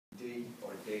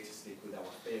data stick with our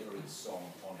favourite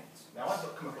song on it. Now, I've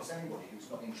not come across anybody who's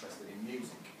not interested in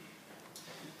music.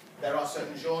 There are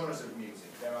certain genres of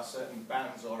music, there are certain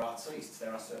bands or artists,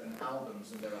 there are certain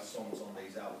albums and there are songs on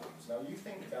these albums. Now you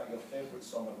think about your favourite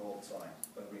song of all time,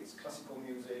 whether it's classical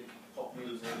music, pop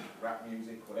music, rap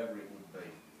music, whatever it would be.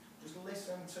 Just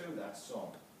listen to that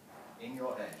song in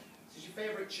your head. This is your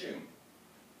favourite tune.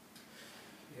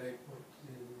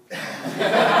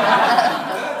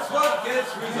 That's what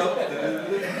gets resulted.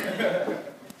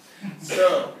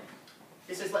 So,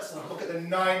 he says let's look at the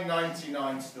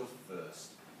 $9.99 stuff first.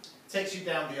 Takes you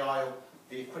down the aisle,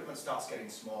 the equipment starts getting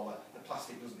smaller, the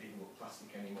plastic doesn't even look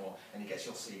plastic anymore, and he gets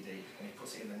your CD and he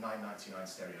puts it in the $9.99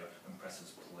 stereo and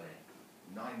presses play.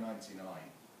 $9.99.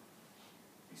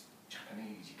 It's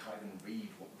Japanese, you can't even read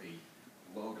what the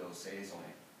logo says on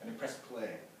it. And you press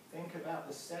play. Think about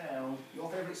the sound, your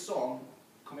favourite song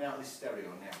coming out of this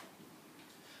stereo now.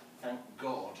 Thank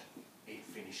God it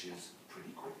finishes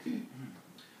pretty quickly.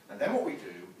 And then what we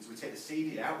do is we take the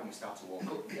CD out and we start to walk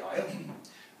up the aisle.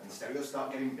 And the stereos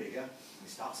start getting bigger, and they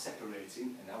start separating,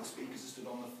 and now the speakers are stood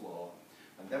on the floor,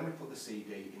 and then we put the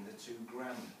CD in the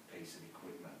 $2,000 piece of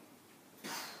equipment.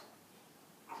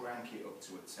 Crank it up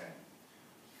to a 10.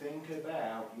 Think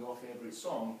about your favourite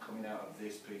song coming out of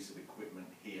this piece of equipment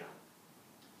here.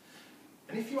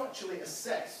 And if you actually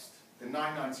assessed the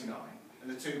 $9.99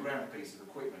 and the $2,000 piece of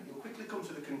equipment, you'll quickly come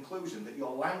to the conclusion that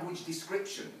your language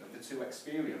description of the two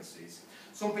experiences,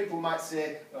 some people might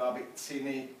say a bit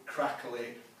tinny,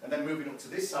 crackly, and then moving up to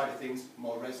this side of things,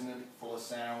 more resonant, full of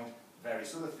sound,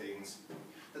 various other things.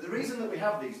 But the reason that we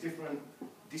have these different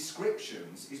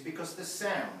descriptions is because the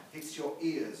sound hits your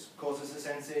ears, causes a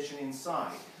sensation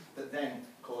inside, that then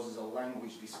causes a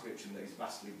language description that is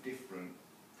vastly different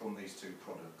from these two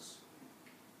products.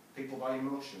 People buy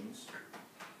emotions,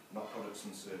 not products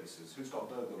and services. Who's got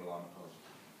a burglar alarm at home?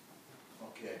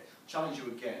 Okay, challenge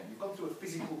you again. You've gone through a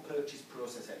physical purchase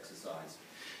process exercise.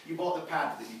 You bought the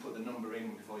pad that you put the number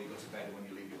in before you go to bed and when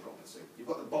you leave your property. You've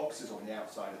got the boxes on the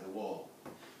outside of the wall.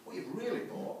 What you've really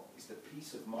bought is the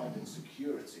peace of mind and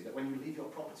security that when you leave your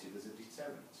property there's a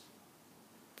deterrent.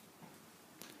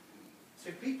 So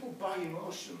if people buy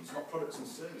emotions, not products and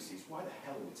services, why the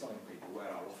hell are we telling people where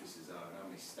our offices are and how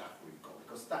many staff we've got?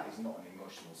 Because that is not an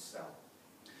emotional sell.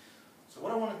 So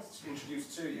what I wanted to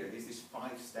introduce to you is this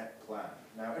 5-step plan.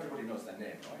 Now everybody knows their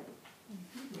name, right?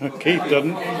 Keith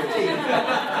doesn't.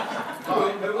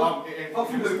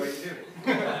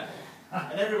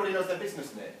 And everybody knows their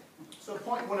business name. So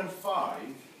point 1 and 5,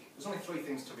 there's only 3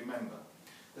 things to remember.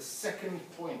 The second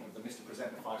point of the Mr.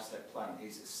 Presenter 5-step plan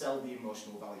is sell the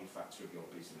emotional value factor of your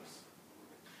business.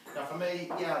 Now for me,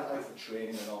 yeah, I offer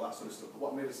training and all that sort of stuff, but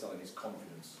what I'm really selling is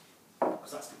confidence.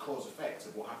 Because that's the cause effect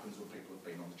of what happens when people have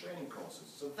been on the training courses.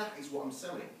 So that is what I'm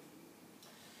selling.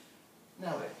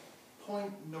 Now then,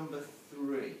 point number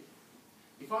 3.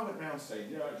 If I went around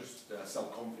saying, yeah, I just sell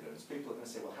confidence, people are going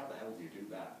to say, well, how the hell do you do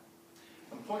that?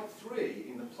 And point 3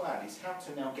 in the plan is how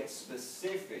to now get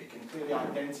specific and clearly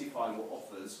identify what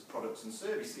offers, products and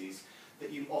services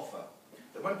that you offer.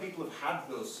 That when people have had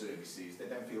those services, they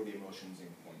then feel the emotions in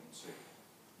point 2.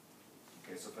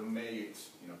 Okay, so for me, it's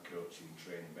coaching,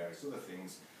 training, various other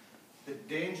things. The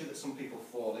danger that some people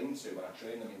fall into when I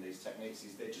train them in these techniques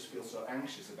is they just feel so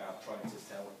anxious about trying to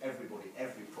tell everybody,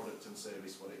 every product and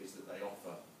service, what it is that they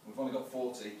offer. We've only got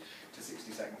 40 to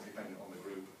 60 seconds, depending on the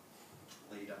group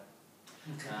leader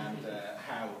and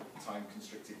how time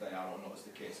constricted they are or not, as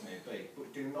the case may be.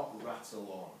 But do not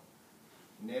rattle on.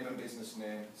 Name and business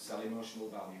name, sell emotional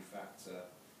value factor.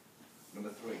 Number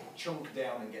 3, chunk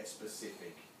down and get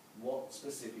specific. What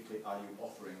specifically are you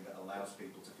offering that allows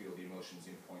people to feel the emotions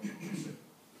in point number 2?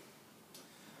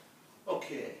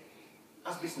 Okay,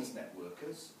 as business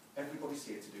networkers, everybody's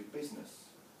here to do business.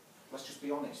 Let's just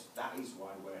be honest, that is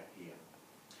why we're here.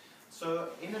 So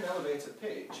in an elevator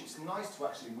pitch, it's nice to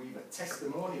actually weave a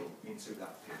testimonial into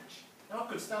that pitch. Now I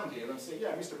could stand here and say,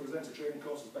 yeah, Mr. Presenter training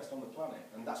course is best on the planet,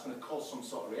 and that's going to cause some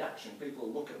sort of reaction. People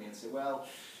will look at me and say, well,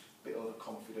 a bit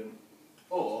overconfident,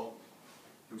 or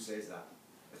who says that?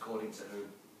 According to who?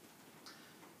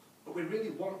 But we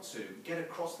really want to get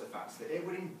across the fact that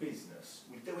we're in business,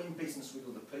 we're doing business with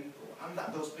other people, and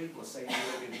that those people are saying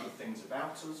really, really good things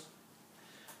about us.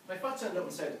 Now if I turned up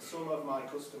and said, some of my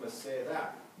customers say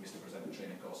that Mr. Presenter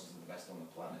training courses are the best on the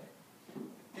planet,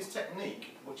 this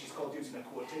technique, which is called using a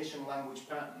quotation language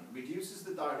pattern, reduces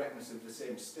the directness of the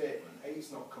same statement. A,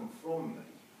 it's not come from me,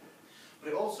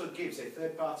 but it also gives a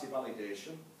third-party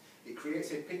validation. It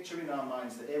creates a picture in our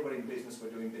minds that, we're in business, we're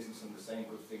doing business and they're saying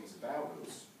good things about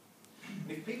us.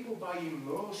 And if people buy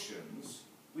emotions,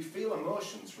 we feel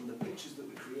emotions from the pictures that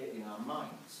we create in our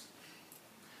minds.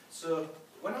 So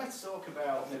when I talk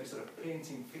about maybe sort of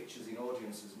painting pictures in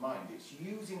audience's mind, it's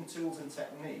using tools and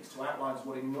techniques to outline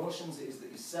what emotions it is that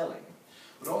you're selling,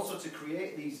 but also to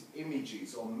create these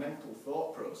images or mental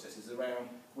thought processes around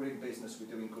we're in business,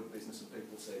 we're doing good business, and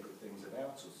people say good things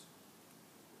about us.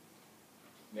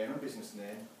 Name and business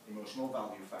name, emotional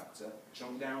value factor,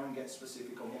 jump down and get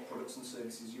specific on what products and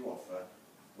services you offer,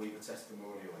 weave a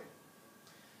testimonial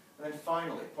in. And then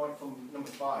finally, point from number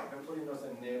 5, everybody knows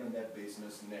their name and their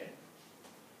business name.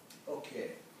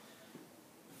 Okay,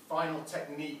 the final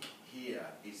technique here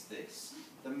is this.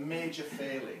 The major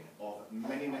failing of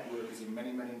many networkers in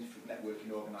many different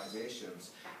networking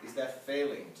organisations is they're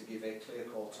failing to give a clear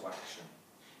call to action.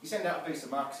 You send out a piece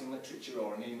of marketing literature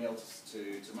or an email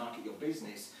to market your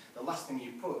business, the last thing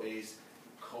you put is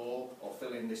call or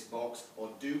fill in this box or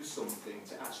do something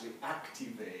to actually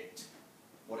activate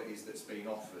what it is that's being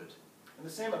offered. And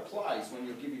the same applies when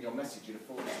you're giving your message in a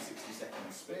 40 to 60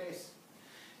 second space.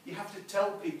 You have to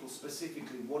tell people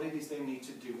specifically what it is they need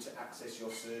to do to access your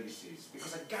services,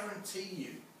 because I guarantee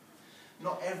you,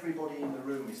 not everybody in the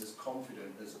room is as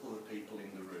confident as other people in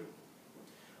the room.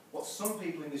 What some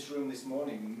people in this room this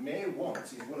morning may want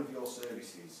is one of your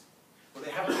services, but they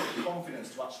haven't got the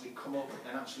confidence to actually come up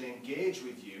and actually engage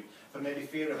with you for maybe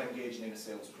fear of engaging in a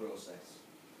sales process.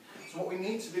 So what we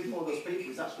need to do for those people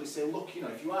is actually say, look, you know,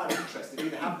 if you are interested,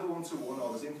 either have the one-to-one or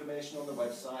there's information on the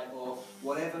website or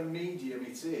whatever medium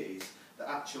it is that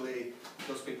actually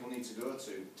those people need to go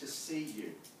to see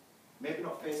you. Maybe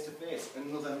not face-to-face,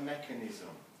 another mechanism.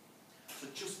 So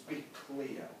just be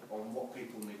clear on what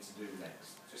people need to do next.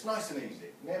 So it's nice and easy.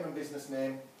 Name and business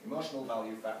name, emotional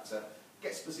value factor,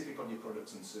 get specific on your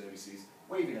products and services,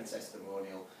 weave in a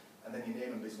testimonial, and then your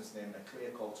name and business name, a clear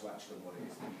call to action on what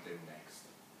it is that you do next.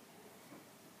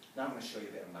 Now I'm going to show you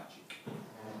a bit of magic.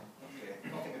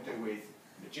 Okay, nothing to do with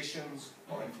magicians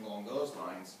or anything along those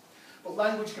lines. But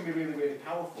language can be really, really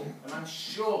powerful, and I'm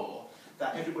sure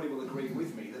that everybody will agree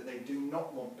with me that they do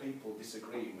not want people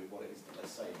disagreeing with what it is that they're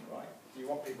saying, right? Do you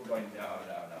want people going, no,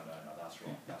 that's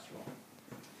wrong, that's wrong.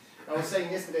 I was saying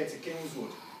yesterday to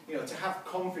Kingswood, you know, to have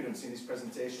confidence in this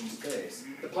presentation space,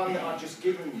 the plan that I've just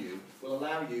given you will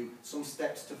allow you some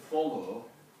steps to follow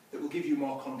that will give you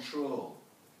more control.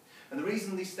 And the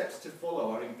reason these steps to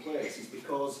follow are in place is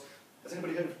because, has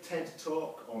anybody heard of TED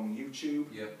Talk on YouTube?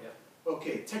 Yep.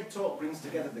 Okay, TED Talk brings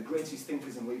together the greatest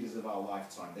thinkers and leaders of our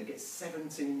lifetime. They get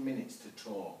 17 minutes to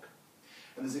talk.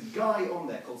 And there's a guy on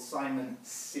there called Simon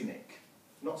Sinek.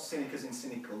 Not cynic as in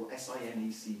cynical,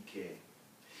 S-I-N-E-C-K.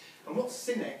 And what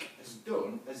Sinek has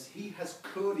done is he has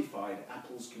codified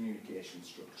Apple's communication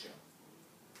structure.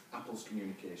 Apple's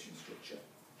communication structure.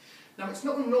 Now, it's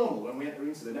not unnormal when we enter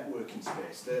into the networking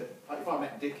space that if I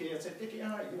met Dickie, I'd say, Dickie,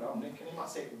 hi, you know, I'm Nick, and he might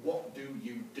say, what do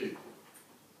you do?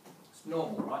 It's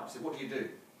normal, right? We say, what do you do?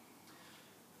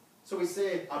 So we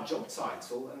say our job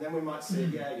title, and then we might say,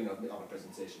 yeah, you know, I'm a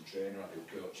presentation trainer, I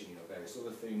do coaching, you know, various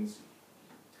other things.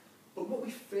 But what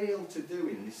we fail to do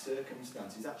in this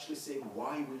circumstance is actually say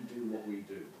why we do what we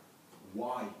do.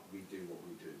 Why we do what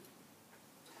we do.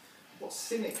 What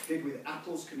Sinek did with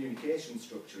Apple's communication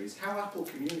structure is how Apple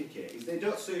communicate is they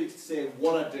don't say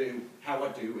what I do, how I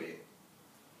do it,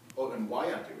 and why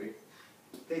I do it.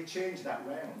 They change that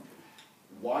round.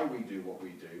 Why we do what we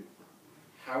do,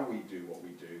 how we do what we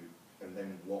do, and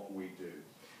then what we do.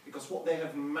 Because what they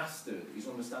have mastered is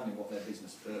understanding what their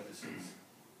business purpose is.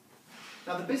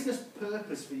 Now, the business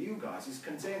purpose for you guys is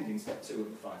contained in step 2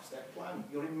 of the 5-step plan,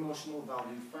 your emotional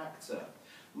value factor.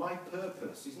 My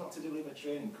purpose is not to deliver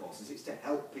training courses, it's to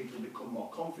help people become more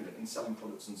confident in selling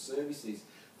products and services.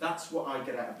 That's what I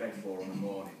get out of bed for in the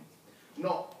morning.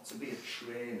 Not to be a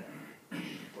trainer,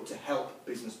 but to help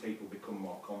business people become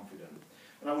more confident.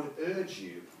 And I would urge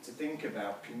you to think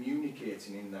about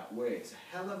communicating in that way. It's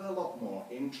a hell of a lot more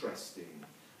interesting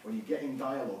when you get in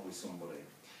dialogue with somebody.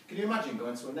 Can you imagine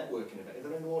going to a networking event? Are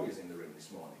there any lawyers in the room this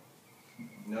morning?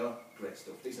 No? Great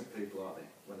stuff. Decent people, aren't they?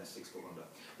 When they're 6 foot under.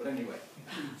 But anyway,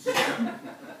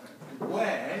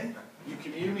 when you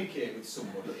communicate with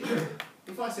somebody,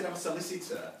 if I said I'm a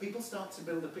solicitor, people start to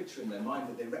build a picture in their mind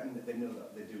that they reckon that they know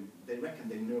that they do. They reckon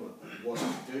they know what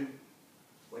to do,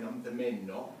 when they may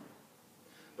not.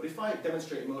 But if I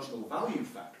demonstrate emotional value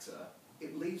factor,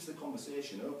 it leaves the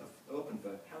conversation open for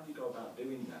how do you go about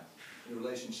doing that? And the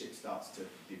relationship starts to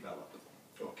develop.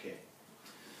 Okay.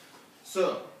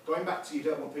 So, going back to you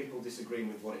don't want people disagreeing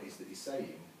with what it is that you're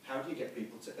saying, how do you get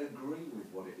people to agree with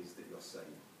what it is that you're saying?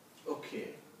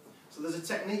 Okay. So there's a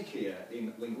technique here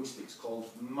in linguistics called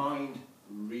mind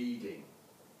reading.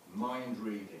 Mind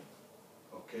reading.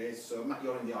 Okay, so Matt,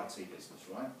 you're in the IT business,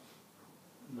 right?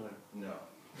 No. No.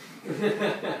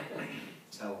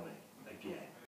 Tell me again.